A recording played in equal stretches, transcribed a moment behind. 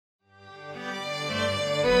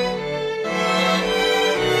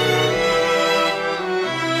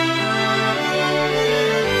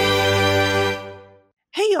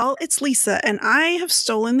it's Lisa, and I have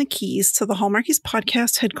stolen the keys to the Hallmarkies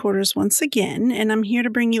podcast headquarters once again, and I'm here to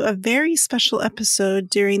bring you a very special episode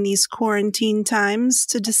during these quarantine times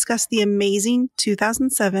to discuss the amazing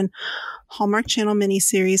 2007 Hallmark Channel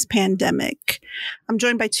miniseries Pandemic. I'm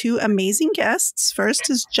joined by two amazing guests. First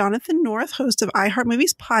is Jonathan North, host of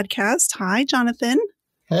iHeartMovies podcast. Hi, Jonathan.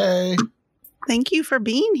 Hey. Thank you for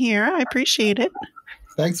being here. I appreciate it.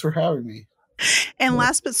 Thanks for having me. And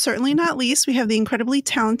last but certainly not least, we have the incredibly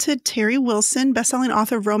talented Teri Wilson, bestselling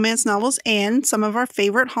author of romance novels and some of our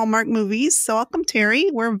favorite Hallmark movies. So welcome,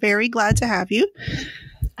 Teri. We're very glad to have you.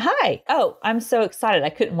 Hi. Oh, I'm so excited.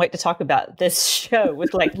 I couldn't wait to talk about this show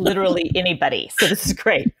with like literally anybody. So this is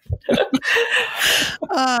great.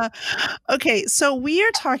 Okay, so we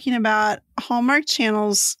are talking about Hallmark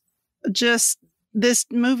Channel's just this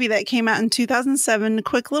movie that came out in 2007. A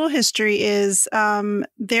quick little history is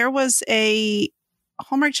there was a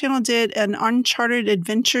Hallmark Channel did an Uncharted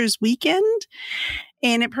Adventures weekend,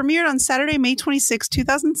 and it premiered on Saturday, May 26,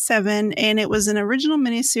 2007, and it was an original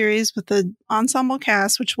miniseries with the ensemble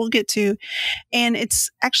cast, which we'll get to, and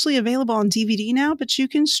it's actually available on DVD now, but you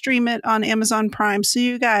can stream it on Amazon Prime. So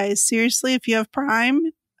you guys, seriously, if you have Prime,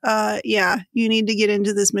 you need to get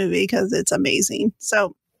into this movie because it's amazing.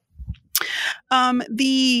 So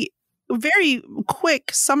the very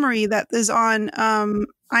quick summary that is on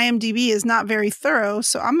IMDb is not very thorough,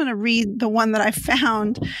 so I'm going to read the one that I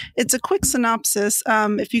found. It's a quick synopsis,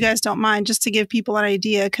 if you guys don't mind, just to give people an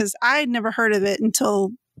idea, because I had never heard of it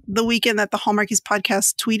until the weekend that the Hallmarkies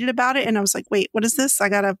podcast tweeted about it, and I was like, wait, what is this? I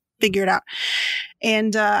got to figure it out.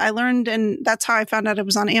 And I learned, and that's how I found out it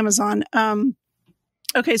was on Amazon.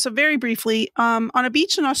 Okay, so very briefly, on a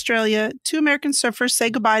beach in Australia, two American surfers say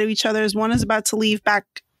goodbye to each other as one is about to leave back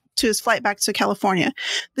to his flight back to California.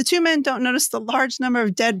 The two men don't notice the large number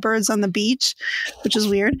of dead birds on the beach, which is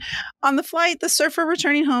weird. On the flight, the surfer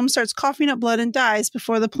returning home starts coughing up blood and dies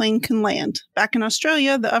before the plane can land. Back in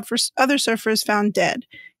Australia, the other surfer is found dead.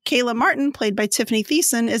 Kayla Martin, played by Tiffany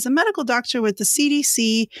Thiessen, is a medical doctor with the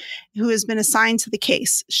CDC who has been assigned to the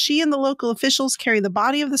case. She and the local officials carry the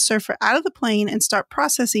body of the surfer out of the plane and start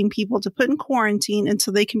processing people to put in quarantine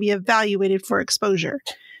until they can be evaluated for exposure.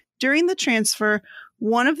 During the transfer,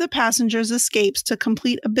 one of the passengers escapes to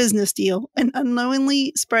complete a business deal and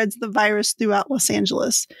unknowingly spreads the virus throughout Los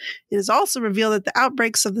Angeles. It is also revealed that the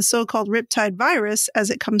outbreaks of the so-called Riptide virus, as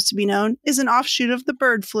it comes to be known, is an offshoot of the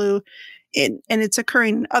bird flu, and it's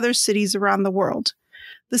occurring in other cities around the world.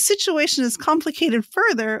 The situation is complicated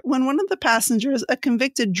further when one of the passengers, a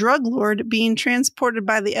convicted drug lord being transported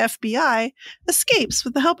by the FBI, escapes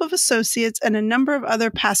with the help of associates and a number of other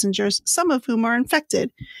passengers, some of whom are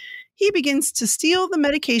infected. He begins to steal the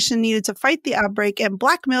medication needed to fight the outbreak and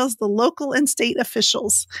blackmails the local and state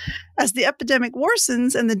officials. As the epidemic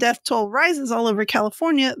worsens and the death toll rises all over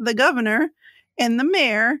California, the governor and the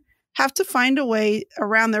mayor have to find a way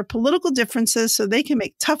around their political differences so they can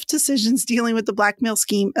make tough decisions dealing with the blackmail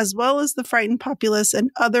scheme, as well as the frightened populace and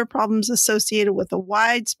other problems associated with a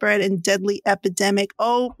widespread and deadly epidemic.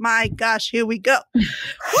 Oh my gosh, here we go.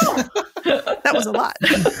 That was a lot.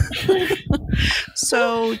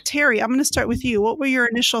 So, Teri, I'm going to start with you. What were your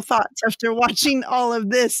initial thoughts after watching all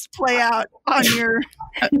of this play out on your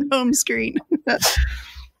home screen?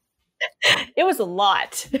 It was a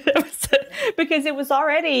lot because it was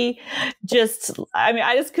already just,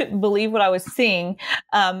 I just couldn't believe what I was seeing.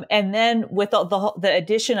 And then with the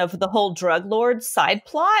addition of the whole drug lord side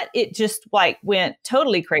plot, it just like went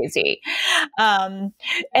totally crazy. And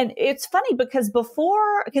it's funny because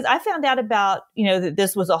I found out about, that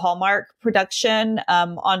this was a Hallmark production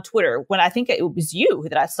on Twitter when I think it was you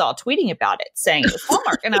that I saw tweeting about it saying it was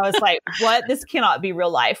Hallmark. And I was like, what? This cannot be real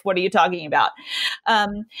life. What are you talking about?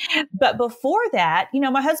 But before that,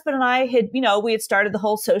 my husband and I had, we had started the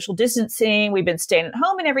whole social distancing. We've been staying at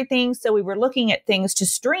home and everything. So we were looking at things to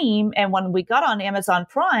stream. And when we got on Amazon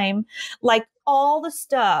Prime, like all the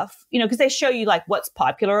stuff, because they show you like what's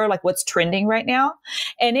popular, like what's trending right now.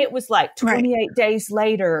 And it was like 28 days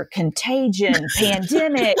later, Contagion,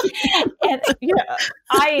 Pandemic, and,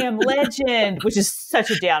 I Am Legend, which is such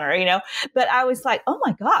a downer, but I was like, oh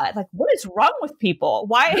my God, like what is wrong with people?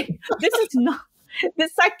 Why?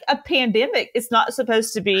 This like a pandemic. It's not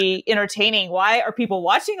supposed to be entertaining. Why are people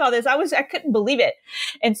watching all this? I couldn't believe it.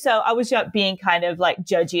 And so I was being kind of like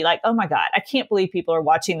judgy, like, oh my God, I can't believe people are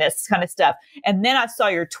watching this kind of stuff. And then I saw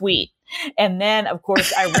your tweet And then, of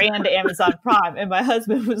course, I ran to Amazon Prime, and my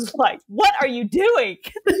husband was like, "What are you doing?"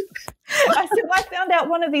 I said, "Well, I found out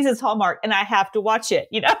one of these is Hallmark, and I have to watch it.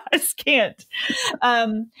 I just can't."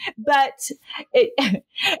 But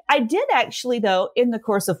I did actually, though, in the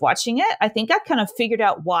course of watching it, I think I kind of figured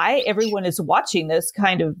out why everyone is watching those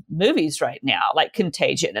kind of movies right now, like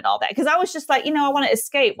Contagion and all that. Because I was just like, I want to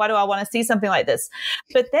escape. Why do I want to see something like this?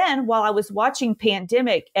 But then while I was watching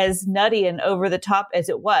Pandemic, as nutty and over the top as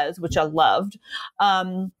it was, which I loved,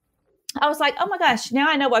 I was like, oh my gosh, now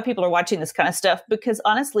I know why people are watching this kind of stuff, because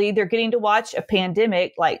honestly, they're getting to watch a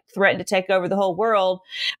pandemic like threaten to take over the whole world.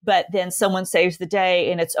 But then someone saves the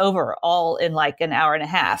day and it's over all in like an hour and a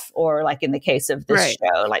half, or like in the case of this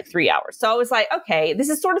show, like 3 hours. So I was like, okay, this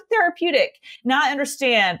is sort of therapeutic. Now I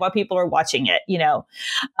understand why people are watching it,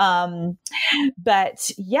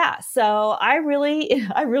 But yeah, so I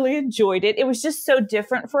really enjoyed it. It was just so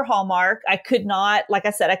different for Hallmark. I could not, like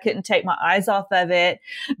I said, I couldn't take my eyes off of it,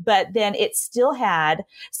 but then it still had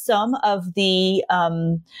some of the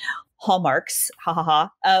hallmarks,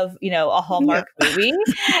 of, a Hallmark movie.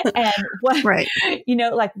 And what,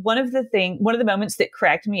 like one of the moments that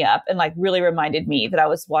cracked me up and like really reminded me that I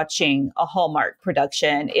was watching a Hallmark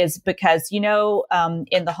production is because, in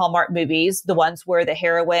the Hallmark movies, the ones where the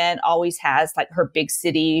heroine always has like her big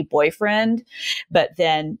city boyfriend, but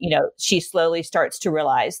then, she slowly starts to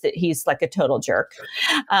realize that he's like a total jerk.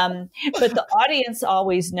 But the audience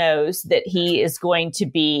always knows that he is going to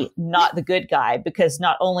be not the good guy, because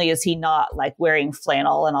not only is he not like wearing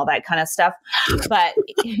flannel and all that kind of stuff, but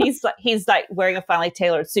he's like wearing a finely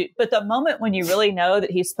tailored suit. But the moment when you really know that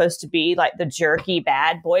he's supposed to be like the jerky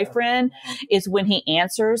bad boyfriend is when he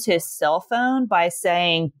answers his cell phone by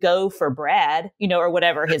saying, "Go for Brad," or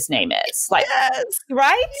whatever his name is. Like,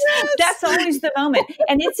 right? Yes. That's always the moment.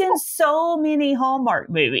 And it's in so many Hallmark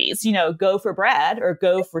movies, "Go for Brad" or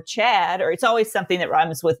 "Go for Chad," or it's always something that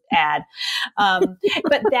rhymes with "ad."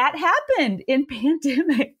 But that happened in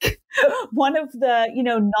Pandemic. One of the,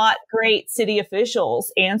 not great city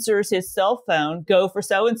officials answers his cell phone, "Go for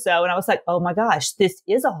so-and-so." And I was like, oh my gosh, this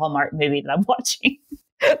is a Hallmark movie that I'm watching.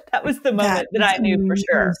 That was the moment that I knew for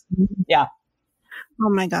sure. Yeah. Oh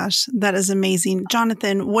my gosh, that is amazing.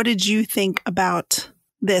 Jonathan, what did you think about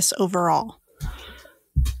this overall?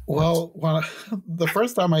 Well, the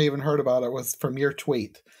first time I even heard about it was from your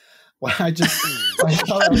tweet. Well, I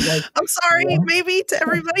thought I was like, I'm sorry, maybe to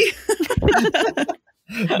everybody.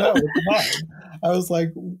 No, it's fine. I was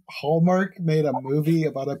like, Hallmark made a movie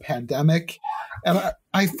about a pandemic. And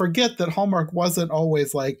I forget that Hallmark wasn't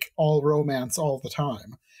always like all romance all the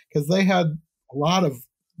time, because they had a lot of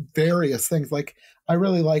various things. Like, I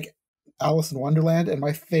really like Alice in Wonderland, and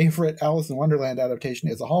my favorite Alice in Wonderland adaptation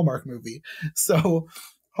is a Hallmark movie. So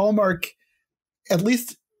Hallmark, at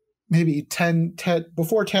least maybe 10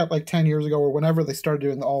 years ago, or whenever they started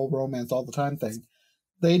doing the all romance all the time thing,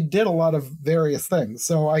 they did a lot of various things.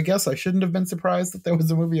 So I guess I shouldn't have been surprised that there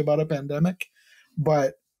was a movie about a pandemic,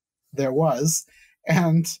 but there was.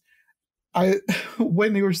 And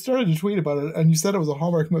when you were starting to tweet about it and you said it was a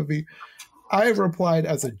Hallmark movie, I replied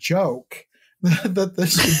as a joke that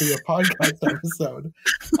this should be a podcast episode.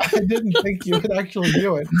 I didn't think you would actually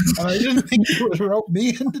do it. And I didn't think you would rope me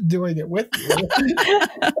into doing it with you.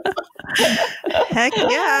 Heck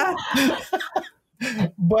yeah.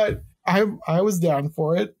 But I was down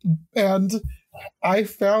for it, and I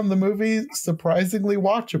found the movie surprisingly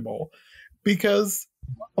watchable, because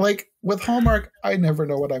like with Hallmark, I never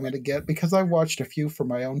know what I'm going to get, because I've watched a few for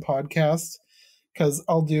my own podcast, because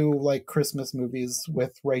I'll do like Christmas movies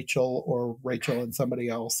with Rachel and somebody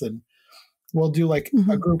else, and we'll do like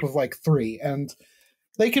a group of like 3, and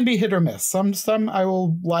they can be hit or miss. Some I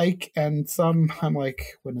will like, and some I'm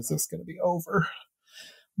like, when is this going to be over?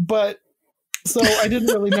 But so I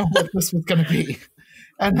didn't really know what this was going to be.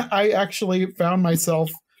 And I actually found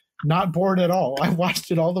myself not bored at all. I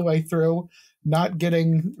watched it all the way through, not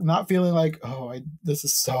feeling like, this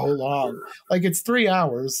is so long. Like, it's 3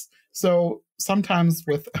 hours. So sometimes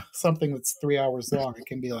with something that's 3 hours long, it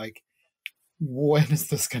can be like, when is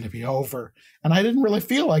this going to be over? And I didn't really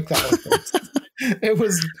feel like that with this. It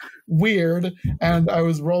was weird, and I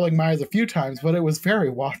was rolling my eyes a few times, but it was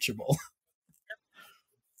very watchable.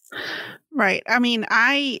 Right. I mean,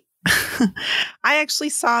 I actually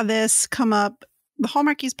saw this come up. The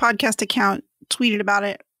Hallmarkies podcast account tweeted about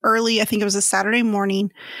it early. I think it was a Saturday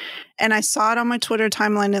morning. And I saw it on my Twitter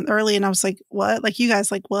timeline early, and I was like, what? Like, you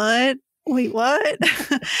guys, like, what? Wait, what?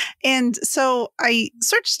 And so I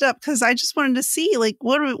searched it up because I just wanted to see, like,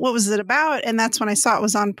 what was it about? And that's when I saw it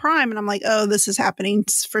was on Prime, and I'm like, oh, this is happening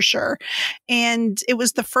for sure. And it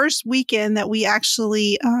was the first weekend that we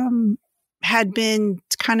actually had been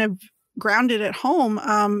kind of grounded at home.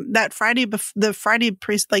 That Friday,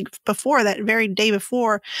 before that very day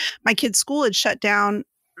before, my kid's school had shut down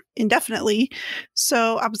indefinitely.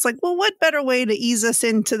 So I was like, well, what better way to ease us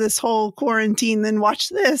into this whole quarantine than watch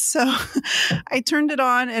this? So I turned it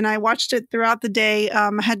on and I watched it throughout the day. I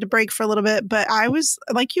had to break for a little bit, but I was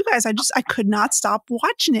like you guys, I could not stop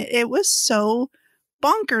watching it. It was so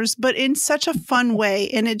bonkers, but in such a fun way.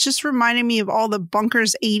 And it just reminded me of all the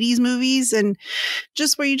bonkers 80s movies, and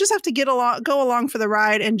just where you just have to go along for the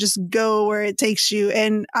ride and just go where it takes you.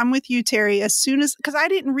 And I'm with you, Teri. Because I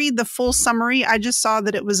didn't read the full summary, I just saw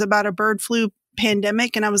that it was about a bird flu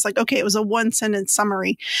pandemic. And I was like, okay, it was a 1-sentence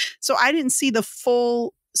summary. So I didn't see the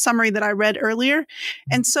full summary that I read earlier.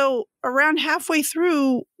 And so around halfway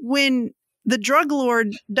through, when the drug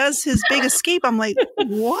lord does his big escape, I'm like,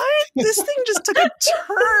 what? This thing just took a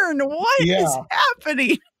turn. What is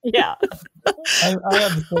happening? Yeah. I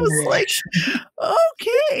had the same reaction. Like,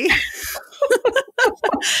 okay.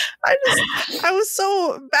 I was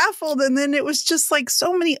so baffled. And then it was just like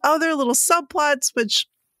so many other little subplots, which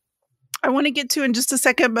I want to get to in just a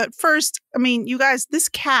second. But first, I mean, you guys, this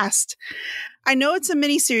cast, I know it's a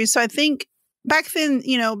miniseries. So I think back then,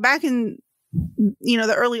 back in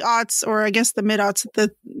the early aughts, or I guess the mid aughts,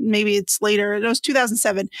 maybe it's later. It was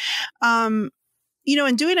 2007. And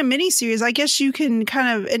doing a miniseries, I guess you can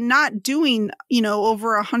and not doing,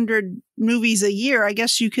 over 100 movies a year, I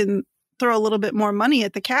guess you can throw a little bit more money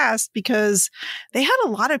at the cast, because they had a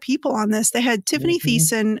lot of people on this. They had Tiffany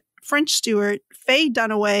Thiessen, French Stewart, Faye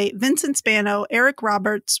Dunaway, Vincent Spano, Eric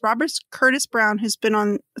Roberts, Robert Curtis Brown, who's been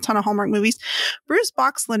on a ton of Hallmark movies, Bruce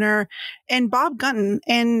Boxleitner, and Bob Gunton.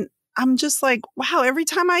 And I'm just like, wow, every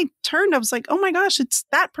time I turned, I was like, oh my gosh, it's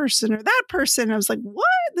that person or that person. I was like, what?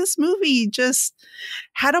 This movie just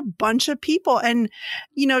had a bunch of people. And,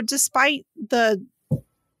 despite the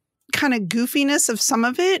kind of goofiness of some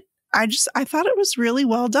of it, I thought it was really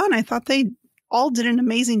well done. I thought they all did an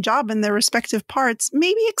amazing job in their respective parts,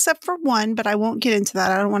 maybe except for one, but I won't get into that.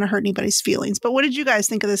 I don't want to hurt anybody's feelings. But what did you guys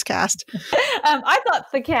think of this cast? I thought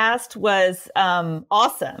the cast was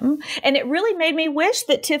awesome. And it really made me wish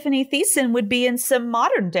that Tiffany Thiessen would be in some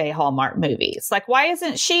modern day Hallmark movies. Like, why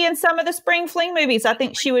isn't she in some of the Spring Fling movies? I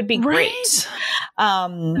think she would be great.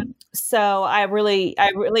 So I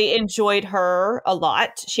really enjoyed her a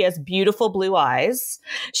lot. She has beautiful blue eyes.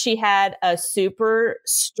 She had a super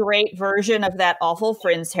straight version of that awful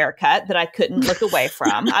Friends haircut that I couldn't look away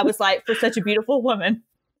from. I was like, for such a beautiful woman,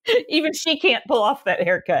 even she can't pull off that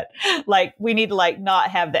haircut. Like, we need to not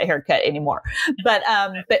have that haircut anymore. But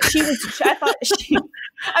she was, I thought she,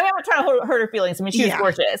 I'm not trying to hurt her feelings. I mean, she was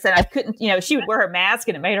gorgeous, and I couldn't, she would wear her mask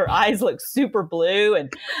and it made her eyes look super blue.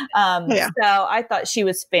 And so I thought she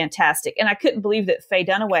was fantastic. And I couldn't believe that Faye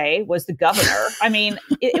Dunaway was the governor. I mean,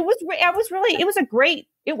 it was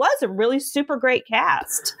a really super great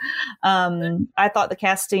cast. I thought the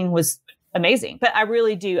casting was amazing, but I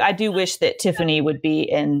do wish that Tiffany would be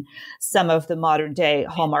in some of the modern day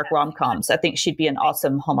Hallmark rom-coms. I think she'd be an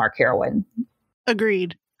awesome Hallmark heroine.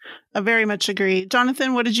 Agreed. I very much agree.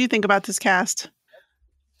 Jonathan, what did you think about this cast?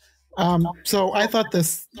 So I thought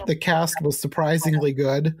the cast was surprisingly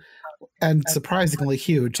good and surprisingly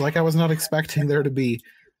huge. Like, I was not expecting there to be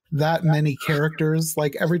that many characters.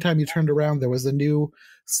 Like, every time you turned around, there was a new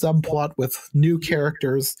subplot with new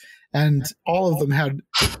characters, and all of them had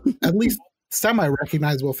at least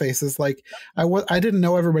semi-recognizable faces. Like, I didn't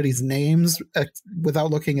know everybody's names without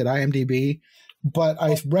looking at IMDb, but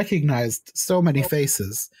I recognized so many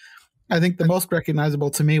faces. I think the most recognizable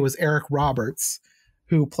to me was Eric Roberts,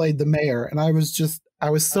 who played the mayor, and I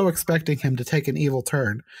was so expecting him to take an evil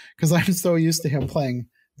turn, because I'm so used to him playing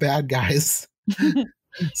bad guys.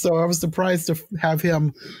 So I was surprised to have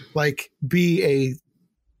him be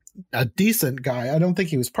a decent guy. I don't think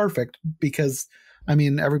he was perfect, because I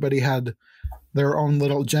mean, everybody had their own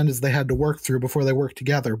little agendas they had to work through before they worked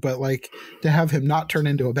together. But to have him not turn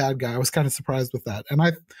into a bad guy, I was kind of surprised with that. And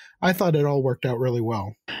I thought it all worked out really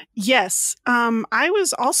well. Yes. I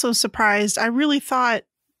was also surprised. I really thought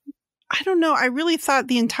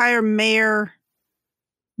the entire mayor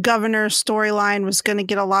governor storyline was going to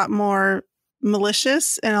get a lot more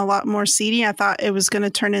malicious and a lot more seedy. I thought it was going to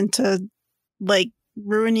turn into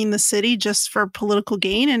ruining the city just for political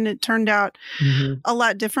gain, and it turned out a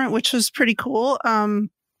lot different, which was pretty cool. And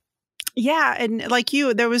like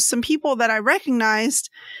you, there was some people that I recognized,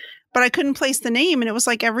 but I couldn't place the name, and it was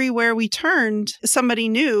like everywhere we turned, somebody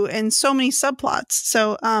new, and so many subplots.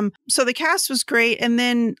 So the cast was great, and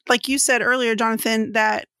then like you said earlier, Jonathan,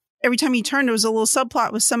 that every time you turned, there was a little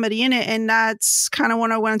subplot with somebody in it, and that's kind of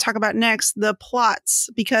what I want to talk about next, the plots.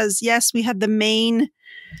 Because yes, we had the main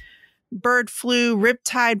bird flu,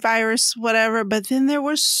 riptide virus, whatever. But then there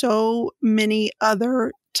were so many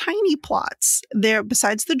other tiny plots there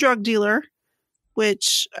besides the drug dealer,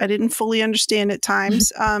 which I didn't fully understand at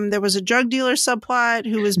times. There was a drug dealer subplot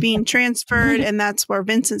who was being transferred, and that's where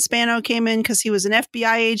Vincent Spano came in because he was an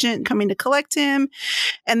FBI agent coming to collect him.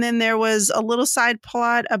 And then there was a little side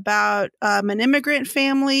plot about an immigrant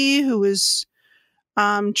family who was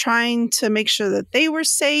trying to make sure that they were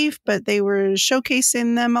safe, but they were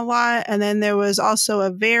showcasing them a lot. And then there was also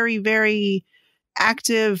a very, very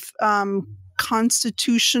active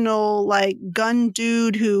constitutional like gun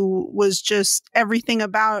dude who was just everything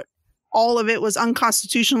about all of it was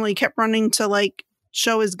unconstitutional. He kept running to like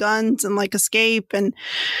show his guns and like escape. And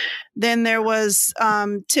then there was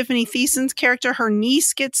Tiffany Thiessen's character, her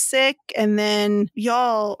niece gets sick. And then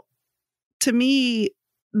y'all, to me,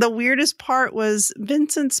 the weirdest part was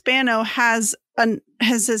Vincent Spano has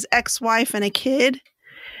his ex-wife and a kid.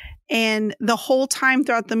 And the whole time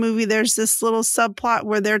throughout the movie, there's this little subplot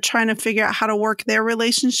where they're trying to figure out how to work their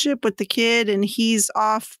relationship with the kid. And he's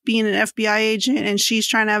off being an FBI agent and she's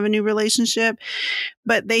trying to have a new relationship.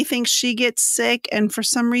 But they think she gets sick. And for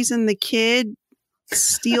some reason, the kid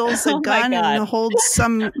steals a gun and holds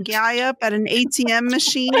some guy up at an ATM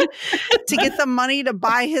machine to get the money to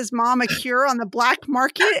buy his mom a cure on the black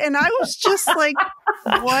market. And I was just like,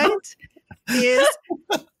 what is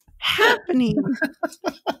happening?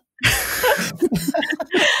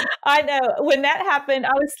 I know. When that happened,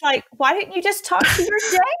 I was like, why didn't you just talk to your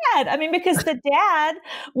dad? I mean, because the dad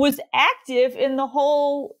was active in the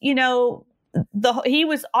whole, he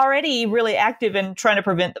was already really active in trying to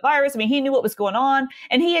prevent the virus. I mean, he knew what was going on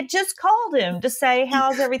and he had just called him to say,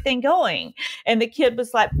 how's everything going? And the kid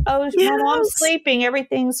was like, oh, my mom's sleeping.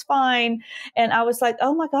 Everything's fine. And I was like,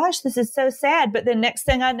 oh my gosh, this is so sad. But then next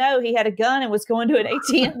thing I know, he had a gun and was going to an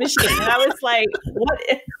ATM machine. And I was like, what?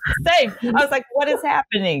 Same. I was like, what is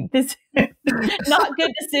happening? This not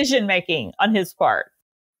good decision making on his part.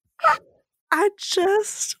 I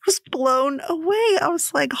just was blown away. I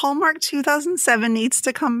was like, Hallmark 2007 needs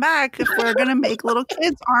to come back if we're going to make little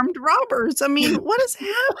kids armed robbers. I mean, what is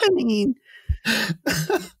happening?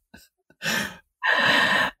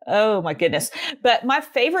 Oh my goodness. But my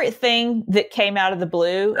favorite thing that came out of the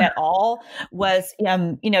blue at all was,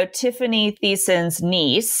 Tiffany Thiessen's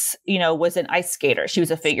niece, was an ice skater. She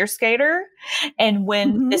was a figure skater. And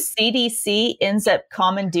when the CDC ends up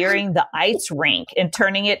commandeering the ice rink and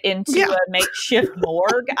turning it into a makeshift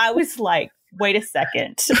morgue, I was like, wait a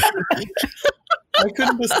second. I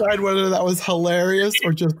couldn't decide whether that was hilarious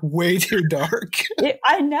or just way too dark.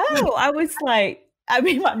 I know. I was like,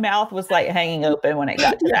 my mouth was like hanging open when it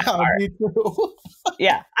got to that part. Me too.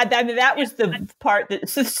 Yeah. I mean, that was the part that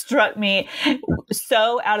struck me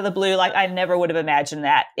so out of the blue. Like I never would have imagined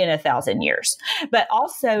that in 1,000 years. But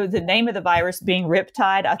also the name of the virus being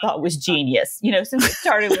Riptide, I thought was genius. Since it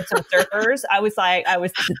started with some surfers, I was like,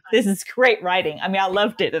 this is great writing. I mean, I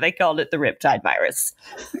loved it that they called it the Riptide virus.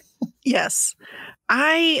 Yes.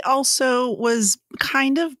 I also was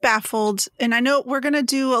kind of baffled, and I know we're going to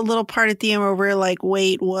do a little part at the end where we're like,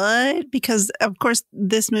 wait, what? Because, of course,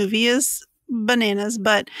 this movie is bananas,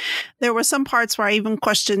 but there were some parts where I even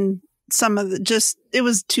questioned some of it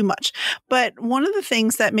was too much. But one of the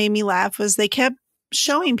things that made me laugh was they kept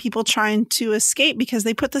showing people trying to escape because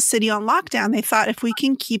they put the city on lockdown. They thought if we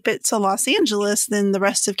can keep it to Los Angeles, then the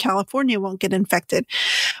rest of California won't get infected.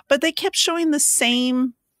 But they kept showing the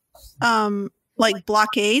same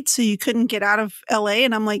blockade, so you couldn't get out of LA.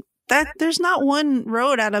 And I'm like, there's not one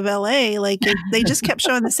road out of LA. Like they just kept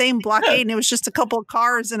showing the same blockade, and it was just a couple of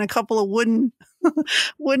cars and a couple of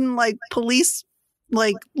wooden like police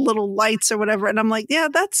like little lights or whatever. And I'm like, yeah,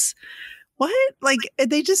 that's what? Like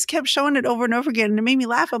they just kept showing it over and over again, and it made me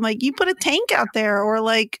laugh. I'm like, you put a tank out there, or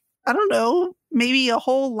like, I don't know, maybe a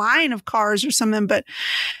whole line of cars or something, but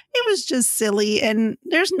it was just silly. And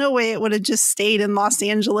there's no way it would have just stayed in Los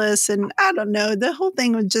Angeles. And I don't know, the whole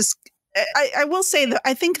thing would just, I will say that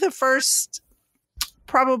I think the first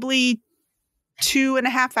probably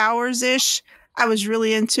 2.5 hours ish, I was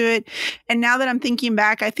really into it. And now that I'm thinking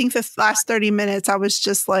back, I think the last 30 minutes, I was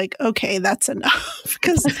just like, okay, that's enough.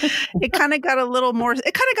 Because it kind of got a little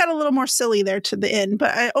more silly there to the end.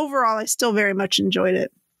 But overall, I still very much enjoyed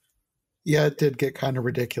it. Yeah, it did get kind of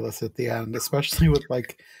ridiculous at the end, especially with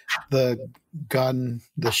like the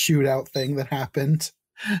shootout thing that happened.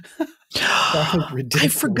 That was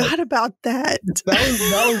ridiculous. I forgot about that. That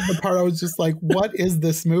was the part I was just like, what is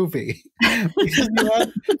this movie? Because you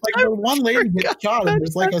had like the one lady gets shot and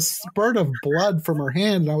there's like a spurt of blood from her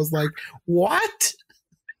hand, and I was like, what?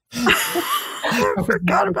 I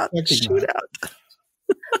forgot about the shootout.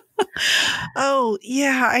 Oh,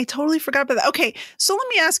 yeah, I totally forgot about that. Okay, so let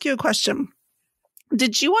me ask you a question.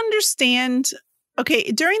 Did you understand?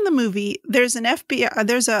 Okay, during the movie, there's an FBI,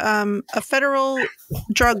 there's a federal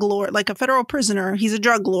drug lord, like a federal prisoner. He's a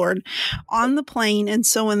drug lord on the plane, and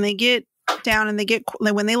so when they get down and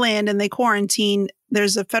when they land and they quarantine,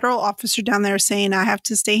 there's a federal officer down there saying, I have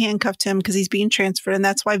to stay handcuffed to him because he's being transferred. And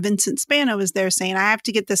that's why Vincent Spano is there saying, I have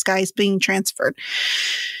to get this guy, he's being transferred.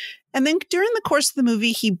 And then during the course of the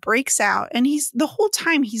movie, he breaks out, and the whole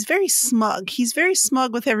time he's very smug. He's very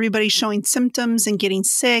smug with everybody showing symptoms and getting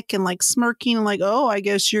sick and like smirking and like, oh, I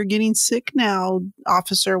guess you're getting sick now,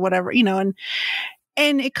 officer, whatever,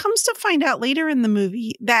 and it comes to find out later in the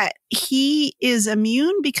movie that he is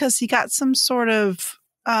immune because he got some sort of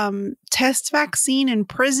test vaccine in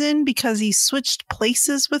prison because he switched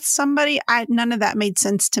places with somebody. None of that made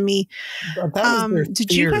sense to me.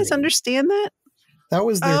 Did you guys understand that? That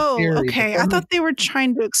was their theory. Oh, okay. I thought they were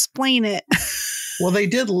trying to explain it. Well, they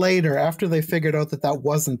did later after they figured out that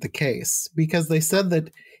wasn't the case, because they said that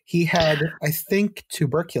he had, I think,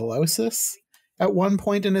 tuberculosis at one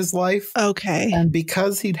point in his life. Okay. And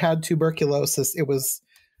because he'd had tuberculosis, it was,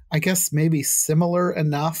 I guess, maybe similar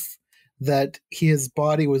enough that his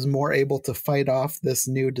body was more able to fight off this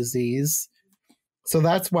new disease. So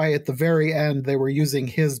that's why at the very end, they were using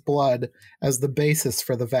his blood as the basis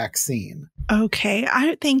for the vaccine. Okay.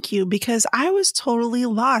 Thank you, because I was totally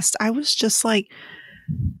lost. I was just like,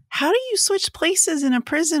 how do you switch places in a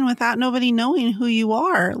prison without nobody knowing who you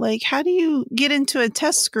are? Like, how do you get into a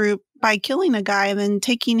test group by killing a guy and then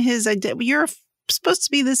taking his identity? You're supposed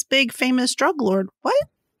to be this big famous drug lord. What?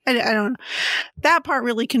 I don't know. That part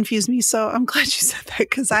really confused me. So I'm glad you said that,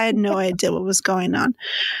 because I had no idea what was going on.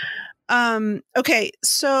 Okay,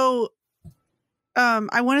 so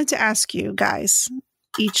I wanted to ask you guys,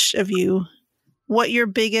 each of you, what your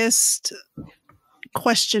biggest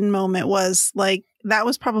question moment was. Like, that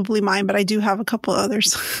was probably mine, but I do have a couple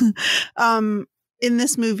others. In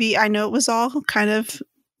this movie, I know it was all kind of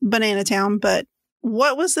Banana Town, but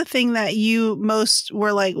what was the thing that you most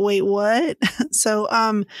were like, wait, what? So,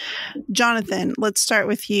 Jonathan, let's start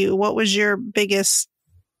with you. What was your biggest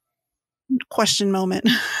question moment?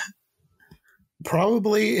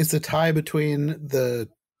 Probably it's a tie between the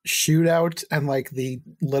shootout and like the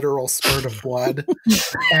literal spurt of blood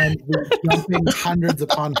and the dumping hundreds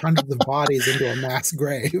upon hundreds of bodies into a mass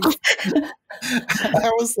grave.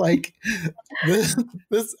 That was like this.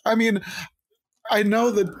 I mean, I know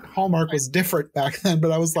that Hallmark was different back then,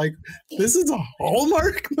 but I was like, this is a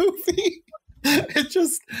Hallmark movie? It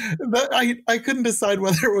just, I couldn't decide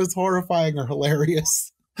whether it was horrifying or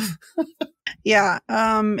hilarious. Yeah,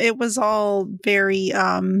 it was all very,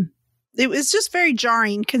 it was just very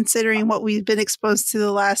jarring considering what we've been exposed to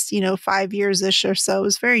the last, 5 years-ish or so. It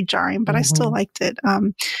was very jarring, but I still liked it.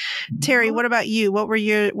 Teri, what about you? What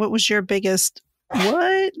was your biggest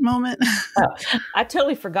what moment? Oh, I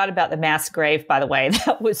totally forgot about the mass grave, by the way.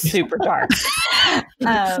 That was super dark.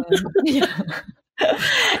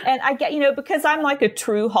 And I get, because I'm like a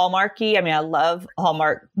true Hallmarky. I mean, I love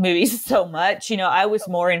Hallmark movies so much. I was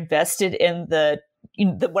more invested in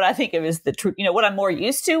what I think of as the true, what I'm more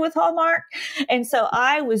used to with Hallmark. And so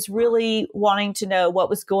I was really wanting to know what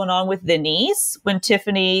was going on with the niece when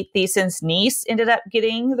Tiffany Thiessen's niece ended up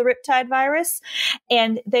getting the Riptide virus.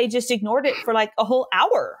 And they just ignored it for like a whole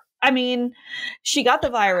hour. I mean, she got the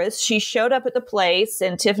virus. She showed up at the place,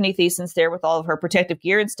 and Tiffany Thiessen's there with all of her protective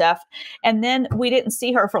gear and stuff. And then we didn't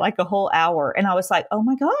see her for like a whole hour. And I was like, oh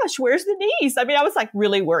my gosh, where's the niece? I mean, I was like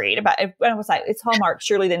really worried about it. And I was like, it's Hallmark.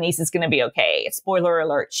 Surely the niece is going to be okay. Spoiler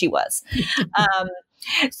alert, she was.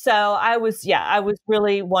 So I was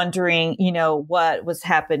really wondering, what was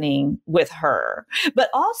happening with her.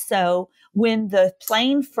 But also when the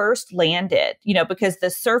plane first landed, because the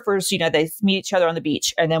surfers, they meet each other on the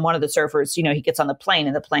beach. And then one of the surfers, he gets on the plane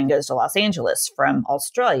and the plane goes to Los Angeles from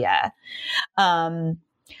Australia.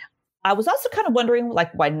 I was also kind of wondering,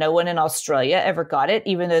 like, why no one in Australia ever got it,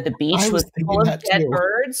 even though the beach was full of dead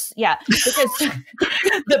birds. Yeah, because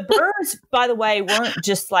the birds, by the way, weren't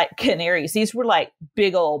just like canaries. These were like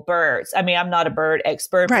big old birds. I mean, I'm not a bird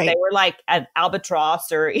expert, but they were like an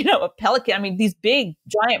albatross or, a pelican. I mean, these big,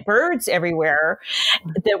 giant birds everywhere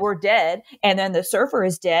that were dead. And then the surfer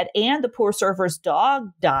is dead, and the poor surfer's dog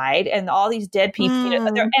died, and all these dead people,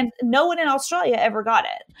 and no one in Australia ever got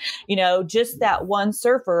it. Just that one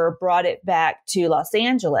surfer brought it back to Los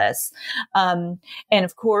Angeles. And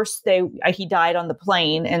of course he died on the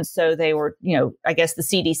plane. And so they were, I guess the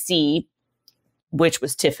CDC, which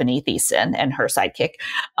was Tiffany Thiessen and her sidekick,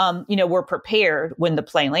 were prepared when the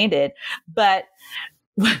plane landed. But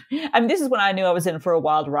I mean, this is when I knew I was in for a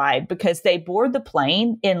wild ride, because they board the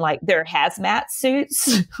plane in like their hazmat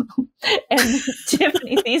suits. And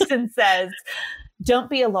Tiffany Thiessen says, "Don't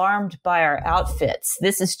be alarmed by our outfits.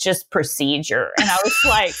 This is just procedure." And I was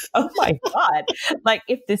like, oh my God. Like,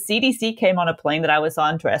 if the CDC came on a plane that I was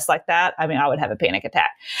on dressed like that, I mean, I would have a panic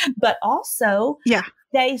attack. But also,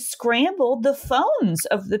 they scrambled the phones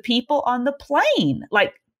of the people on the plane.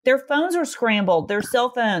 Like, their phones were scrambled, their cell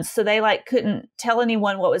phones. So they like couldn't tell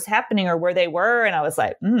anyone what was happening or where they were. And I was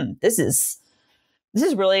like, this is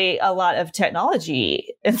really a lot of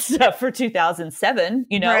technology and stuff for 2007,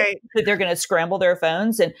 that they're going to scramble their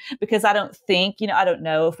phones. And because I don't think, I don't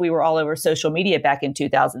know if we were all over social media back in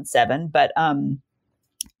 2007, but none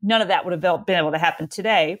of that would have been able to happen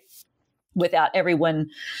today without everyone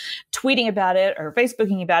tweeting about it or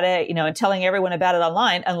Facebooking about it, and telling everyone about it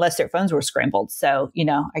online, unless their phones were scrambled. So,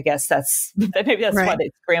 I guess maybe that's why they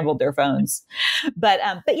scrambled their phones. But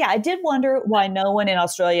yeah, I did wonder why no one in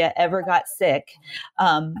Australia ever got sick.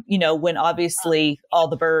 When obviously all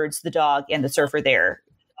the birds, the dog, and the surfer there,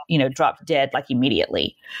 dropped dead like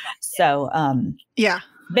immediately. So,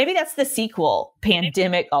 maybe that's the sequel,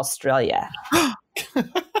 Pandemic Australia.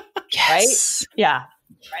 Yes. Right? Yeah.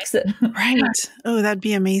 Right. Oh, that'd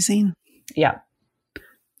be amazing. Yeah.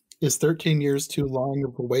 Is 13 years too long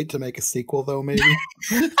of a wait to make a sequel, though, maybe?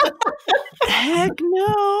 Heck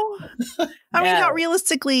no. I mean, how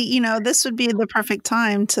realistically, this would be the perfect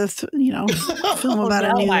time to, film about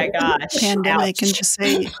a new pandemic. Ouch. And just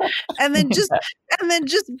say, and then just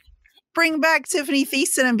bring back Tiffany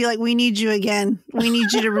Thiessen and be like, we need you again. We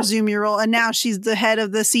need you to resume your role. And now she's the head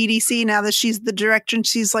of the CDC. Now that she's the director, and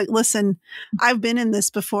she's like, listen, I've been in this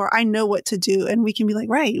before. I know what to do. And we can be like,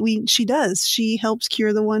 right. She does. She helps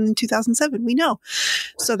cure the one in 2007. We know.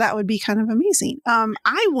 So that would be kind of amazing.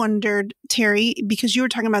 I wondered, Teri, because you were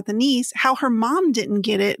talking about the niece, how her mom didn't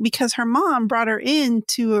get it, because her mom brought her in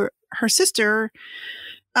to her sister,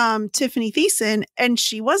 Tiffany Thiessen, and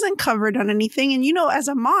she wasn't covered on anything. And as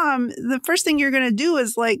a mom, the first thing you're going to do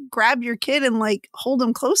is like grab your kid and like hold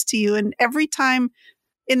them close to you. And every time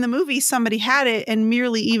in the movie somebody had it and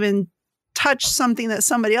merely even touched something that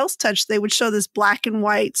somebody else touched, they would show this black and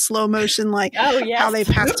white slow motion, like how they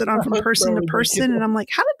passed it on from person to person. And I'm like,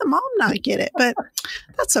 how did the mom not get it? But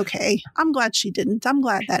that's okay. I'm glad she didn't. I'm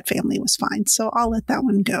glad that family was fine. So I'll let that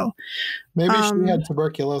one go. Maybe she had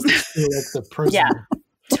tuberculosis too, like the person. Yeah.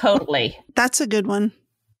 Totally. That's a good one.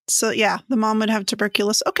 So yeah, the mom would have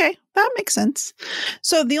tuberculosis. Okay, that makes sense.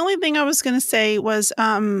 So the only thing I was going to say was,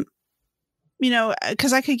 because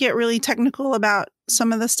I could get really technical about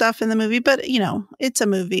some of the stuff in the movie, but it's a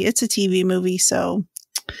movie, it's a TV movie, so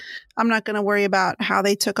I'm not going to worry about how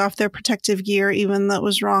they took off their protective gear, even though it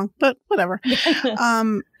was wrong. But whatever.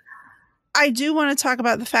 I do want to talk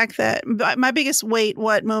about the fact that my biggest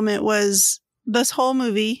what moment was this whole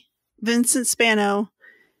movie. Vincent Spano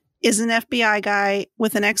is an FBI guy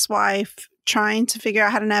with an ex-wife trying to figure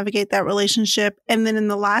out how to navigate that relationship. And then in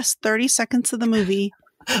the last 30 seconds of the movie,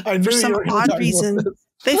 for some odd reason,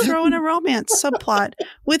 they throw in a romance subplot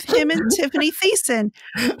with him and Tiffany Thiessen.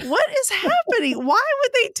 What is happening? Why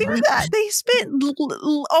would they do that? They spent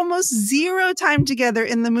almost zero time together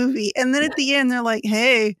in the movie. And then at the end, they're like,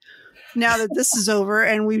 hey, now that this is over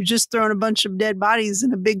and we've just thrown a bunch of dead bodies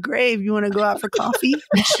in a big grave, you want to go out for coffee?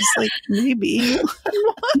 And she's like, maybe.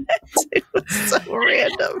 What? It was so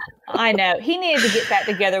random. I know. He needed to get back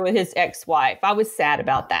together with his ex-wife. I was sad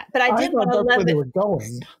about that. But I did want to love where they were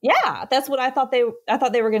going. Yeah, that's what I thought they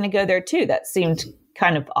were going to go there too. That seemed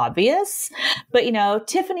kind of obvious. But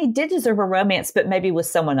Tiffany did deserve a romance, but maybe with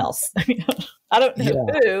someone else. I don't know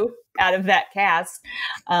who out of that cast.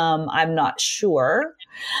 I'm not sure,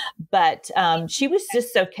 but she was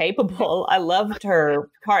just so capable. I loved her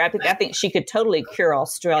part. I think she could totally cure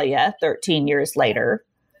Australia 13 years later.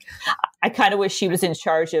 I kind of wish she was in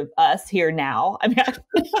charge of us here now. I mean, I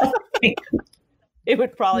think it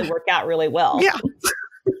would probably work out really well. Yeah.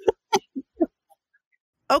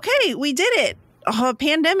 Okay, we did it.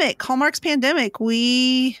 Pandemic, Hallmark's Pandemic.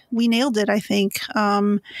 We nailed it, I think.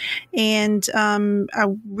 And I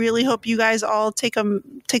really hope you guys all take some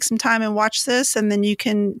time and watch this, and then you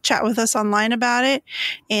can chat with us online about it.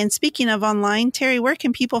 And speaking of online, Teri, where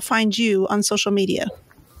can people find you on social media?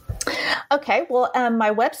 Okay, well,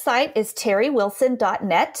 my website is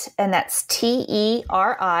teriwilson.net, and that's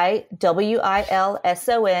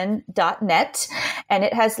TERIWILSON.net. And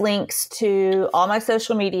it has links to all my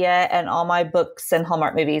social media and all my books and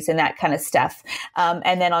Hallmark movies and that kind of stuff.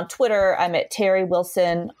 And then on Twitter, I'm at Teri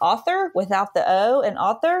Wilson Author without the O and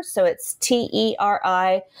author. So it's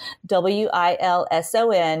TERIWILSON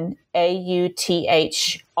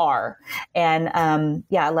AUTHOR. are. And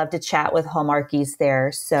I love to chat with Hallmarkies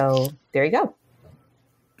there. So there you go.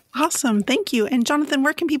 Awesome. Thank you. And Jonathan,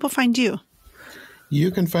 where can people find you?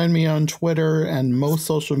 You can find me on Twitter and most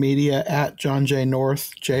social media at John J.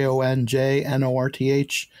 North,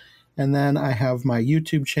 JONJNORTH. And then I have my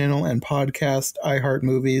YouTube channel and podcast, iHeart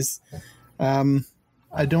Movies.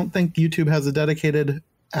 I don't think YouTube has a dedicated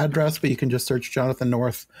address, but you can just search Jonathan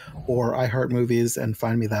North or iHeart Movies and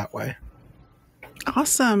find me that way.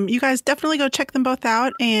 Awesome. You guys definitely go check them both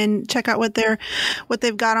out and check out what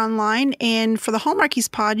they've got online. And for the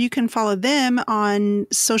Hallmarkies Pod, you can follow them on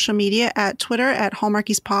social media at Twitter at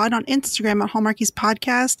Hallmarkies Pod, on Instagram at Hallmarkies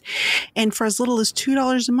Podcast. And for as little as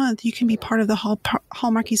 $2 a month, you can be part of the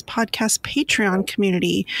Hallmarkies Podcast Patreon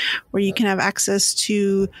community, where you can have access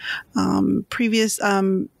to previous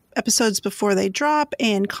episodes before they drop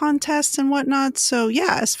and contests and whatnot. So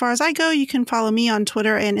yeah, as far as I go, you can follow me on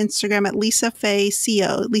Twitter and Instagram at Lisa Faye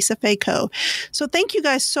Co, Lisa Faye Co. So thank you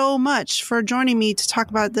guys so much for joining me to talk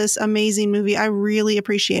about this amazing movie. I really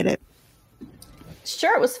appreciate it.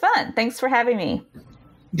 Sure, it was fun. Thanks for having me.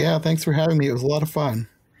 Yeah, thanks for having me. It was a lot of fun.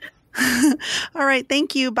 All right,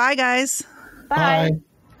 thank you. Bye, guys. Bye. Bye.